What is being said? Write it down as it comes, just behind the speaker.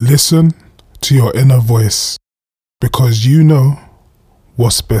Listen to your inner voice because you know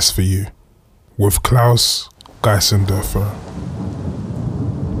what's best for you. With Klaus Geisendörfer.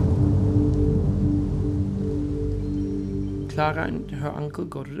 Clara and her uncle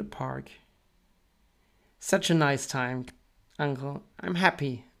go to the park. Such a nice time, uncle. I'm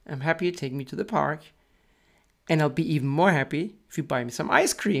happy. I'm happy you take me to the park. And I'll be even more happy if you buy me some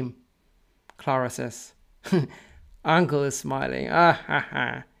ice cream, Clara says. Uncle is smiling. Ah ha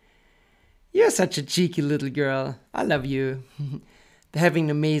ha. You're such a cheeky little girl. I love you. They're having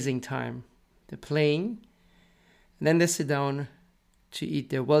an amazing time. They're playing. And then they sit down to eat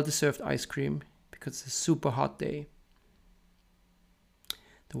their well-deserved ice cream because it's a super hot day.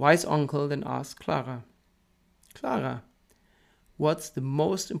 The wise uncle then asks Clara, Clara, what's the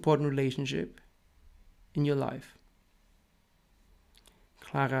most important relationship in your life?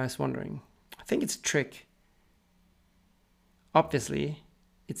 Clara is wondering. I think it's a trick. Obviously,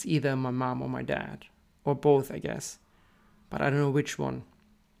 it's either my mom or my dad, or both, I guess, but I don't know which one.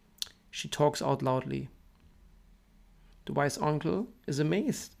 She talks out loudly. The wise uncle is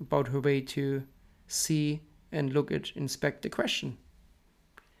amazed about her way to see and inspect the question.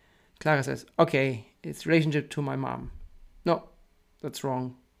 Clara says, okay, it's relationship to my mom. No, that's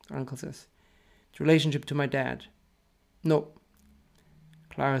wrong, the uncle says. It's relationship to my dad. No.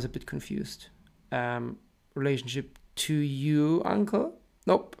 Clara is a bit confused. Relationship to you, uncle?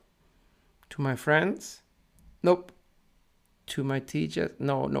 Nope. To my friends? Nope. To my teacher?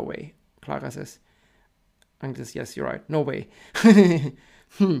 No way. Clara says. Uncle says, yes, you're right. No way.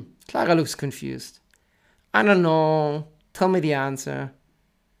 Clara looks confused. I don't know. Tell me the answer.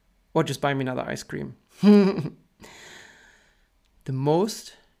 Or just buy me another ice cream. The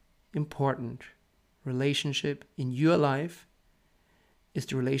most important relationship in your life is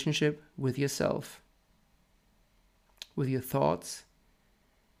the relationship with yourself. With your thoughts.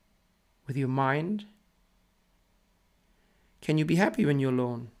 With your mind. Can you be happy when you're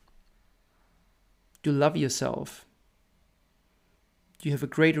alone? Do you love yourself? Do you have a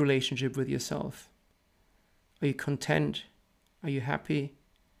great relationship with yourself? Are you content? Are you happy?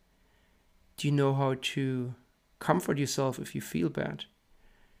 Do you know how to comfort yourself if you feel bad?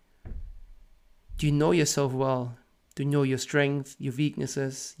 Do you know yourself well? Do you know your strengths, your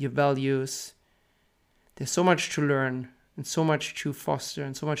weaknesses, your values? There's so much to learn and so much to foster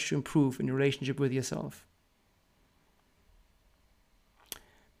and so much to improve in your relationship with yourself.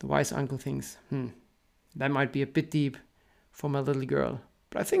 The wise uncle thinks, that might be a bit deep for my little girl,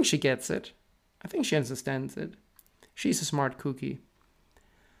 but I think she gets it. I think she understands it. She's a smart cookie.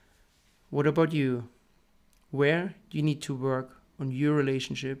 What about you? Where do you need to work on your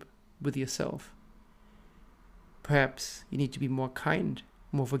relationship with yourself? Perhaps you need to be more kind,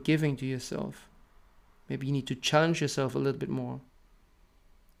 more forgiving to yourself. Maybe you need to challenge yourself a little bit more.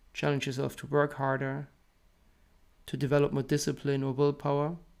 Challenge yourself to work harder, to develop more discipline or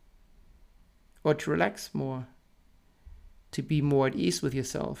willpower, or to relax more, to be more at ease with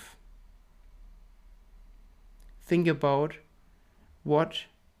yourself. Think about what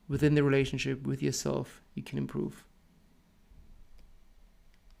within the relationship with yourself you can improve.